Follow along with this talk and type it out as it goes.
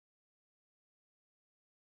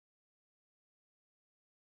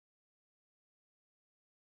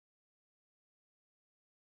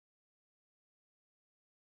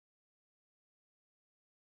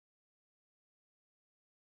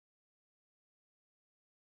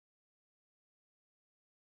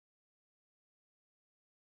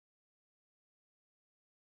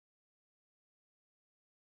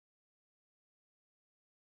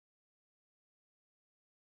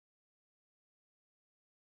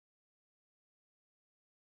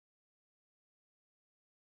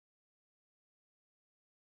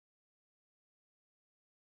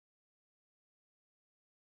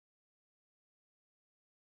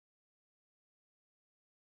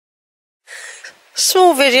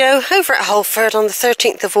Small video over at Holford on the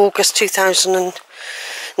 13th of August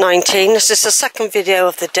 2019. This is the second video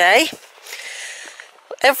of the day.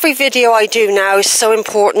 Every video I do now is so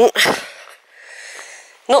important.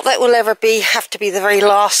 Not that it will ever have to be the very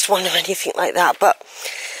last one or anything like that, but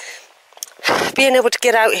being able to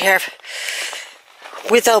get out here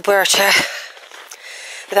with Alberta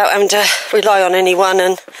without having to rely on anyone,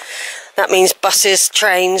 and that means buses,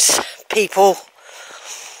 trains, people,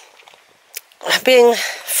 being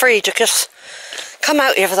free to just come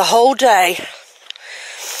out here for the whole day.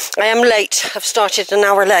 I am late. I've started an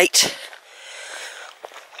hour late.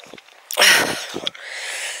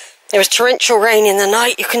 There was torrential rain in the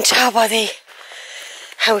night. You can tell by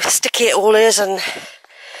how sticky it all is. And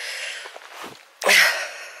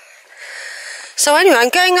so anyway, I'm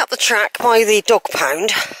going up the track by the dog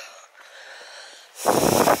pound.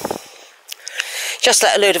 Just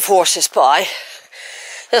let a load of horses by.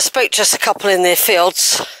 I spoke to just a couple in their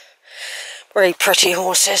fields. Very pretty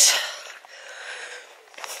horses.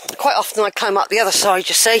 Quite often I climb up the other side,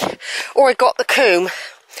 you see, or I got the comb.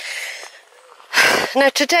 Now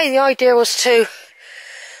today the idea was to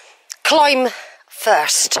climb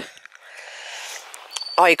first.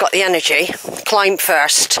 I got the energy, climb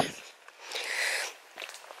first,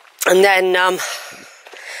 and then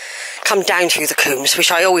come down through the combes, which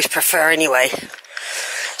I always prefer anyway,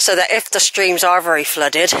 so that if the streams are very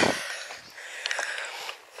flooded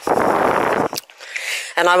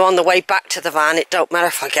and I'm on the way back to the van, it don't matter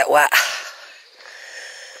if I get wet.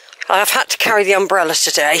 I've had to carry the umbrellas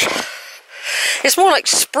today. It's more like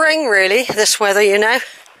spring really, this weather, you know.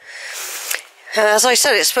 As I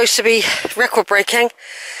said, it's supposed to be record breaking.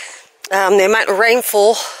 The amount of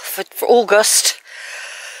rainfall for August.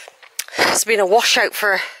 It's been a washout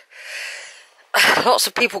for lots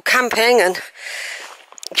of people camping and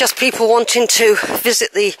just people wanting to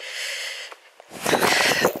visit the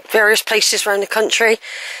various places around the country.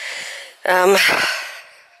 It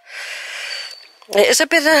is a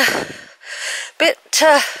bit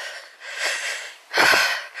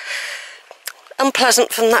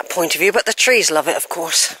unpleasant from that point of view, but the trees love it, of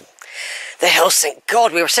course. The hills, thank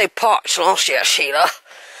God, we were so parched last year, Sheila.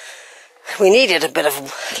 We needed a bit of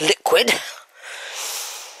liquid.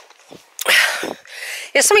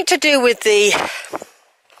 It's something to do with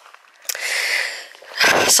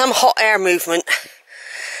some hot air movement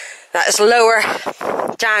that is lower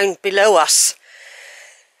down below us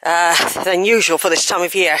than usual for this time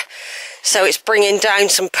of year. So it's bringing down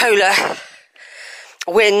some polar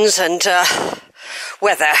winds and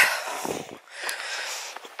weather.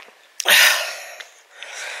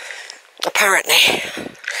 Apparently.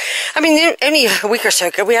 I mean, only a week or so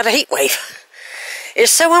ago we had a heat wave.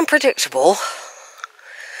 It's so unpredictable.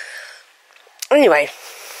 Anyway,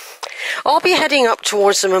 I'll be heading up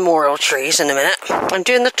towards the memorial trees in a minute. I'm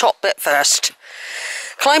doing the top bit first.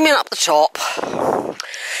 Climbing up the top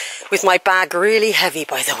with my bag really heavy,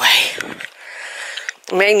 by the way.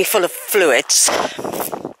 Mainly full of fluids.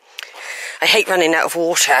 I hate running out of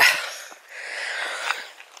water.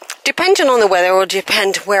 Depending on the weather, it will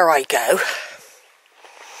depend where I go.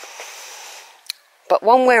 But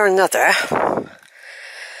one way or another,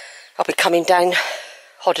 I'll be coming down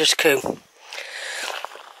Holford Combes.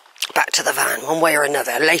 Back to the van, one way or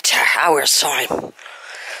another, later, hours time.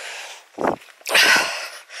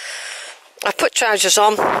 I've put trousers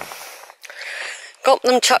on, got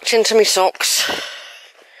them tucked into my socks,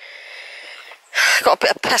 got a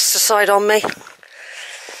bit of pesticide on me,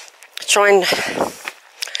 try and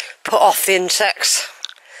put off the insects,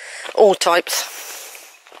 all types.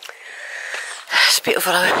 It's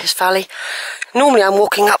beautiful, this valley. Normally I'm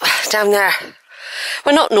walking up, down there.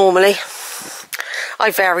 Well, not normally. I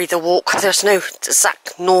vary the walk. There's no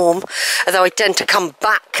exact norm, although I tend to come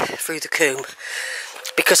back through the combe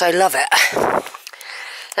because I love it.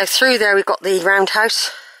 Now through there we've got the roundhouse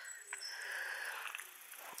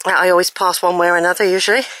that I always pass one way or another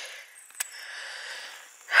usually.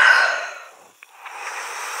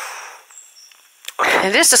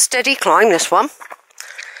 It is a steady climb, this one.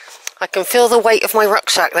 I can feel the weight of my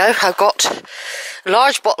rucksack though. I've got a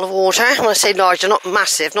large bottle of water. When I say large, they're not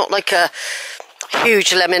massive, not like a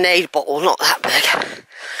huge lemonade bottle, not that big,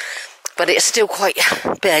 but it's still quite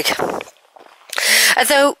big.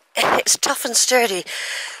 Although it's tough and sturdy,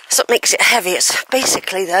 so it makes it heavy. It's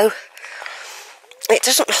basically, though, it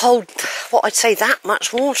doesn't hold what I'd say that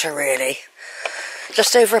much water really,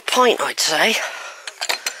 just over a pint I'd say.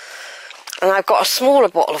 And I've got a smaller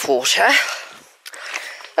bottle of water,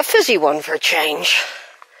 a fizzy one for a change,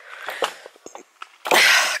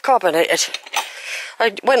 carbonated.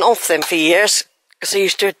 I went off them for years because they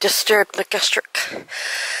used to disturb the gastric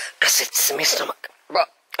acids in my stomach. But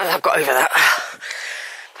I've got over that.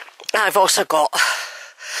 I've also got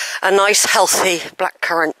a nice healthy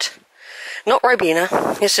blackcurrant. Not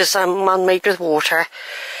Ribena. This is one made with water.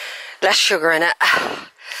 Less sugar in it.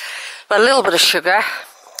 But a little bit of sugar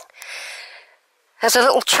as a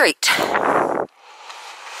little treat.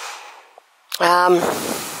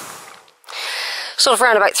 Sort of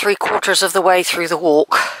around about 3/4 of the way through the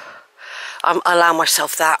walk, I allow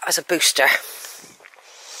myself that as a booster.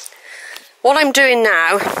 What I'm doing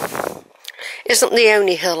now isn't the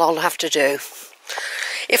only hill I'll have to do.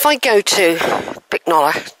 If I go to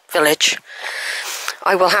Bicknoller village,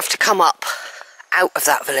 I will have to come up out of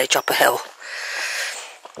that village up a hill.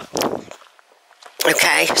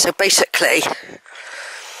 Okay, so basically,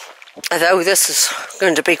 although this is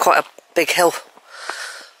going to be quite a big hill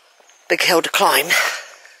to climb,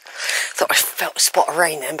 thought I felt a spot of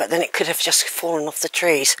rain then, but then it could have just fallen off the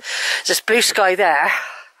trees. There's blue sky there,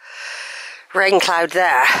 rain cloud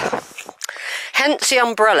there, hence the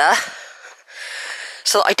umbrella,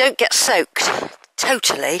 so that I don't get soaked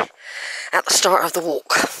totally at the start of the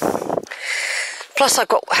walk. Plus I've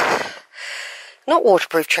got not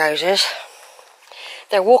waterproof trousers,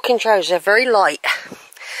 they're walking trousers, they're very light.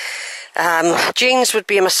 Jeans would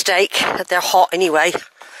be a mistake, they're hot anyway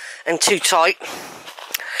and too tight,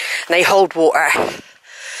 and they hold water.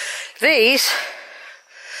 These,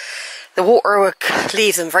 the water will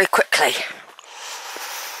leave them very quickly.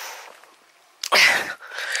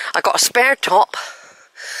 I got a spare top,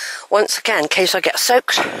 once again in case I get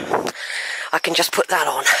soaked, I can just put that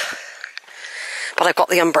on. But I've got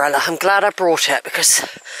the umbrella. I'm glad I brought it, because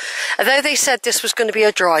although they said this was going to be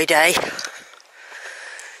a dry day,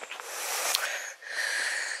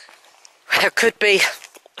 there could be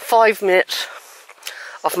 5 minutes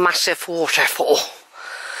of massive waterfall.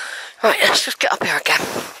 Right, let's just get up here again.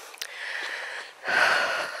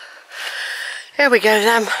 Here we go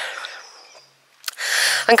then.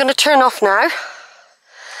 I'm going to turn off now.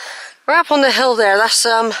 We're up on the hill there, that's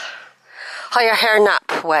Higher Hare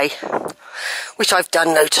Nap way, which I've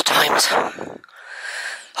done loads of times.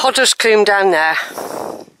 Holford Combes down there.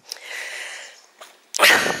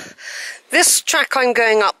 This track I'm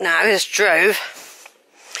going up now, this drove,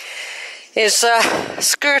 is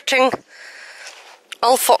skirting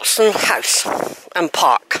Alfoxden house and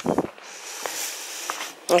park.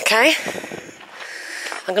 Okay,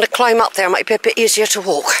 I'm going to climb up there, it might be a bit easier to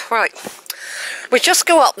walk. Right, we just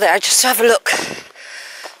go up there just to have a look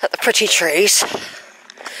at the pretty trees.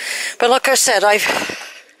 But like I said, I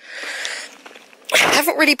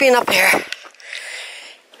haven't really been up here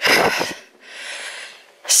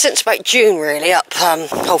since about June, really, up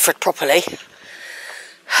Holford properly.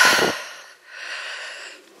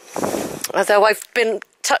 Although I've been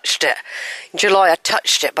touched it. In July I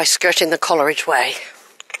touched it by skirting the Coleridge Way.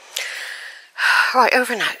 Right,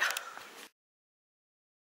 over now.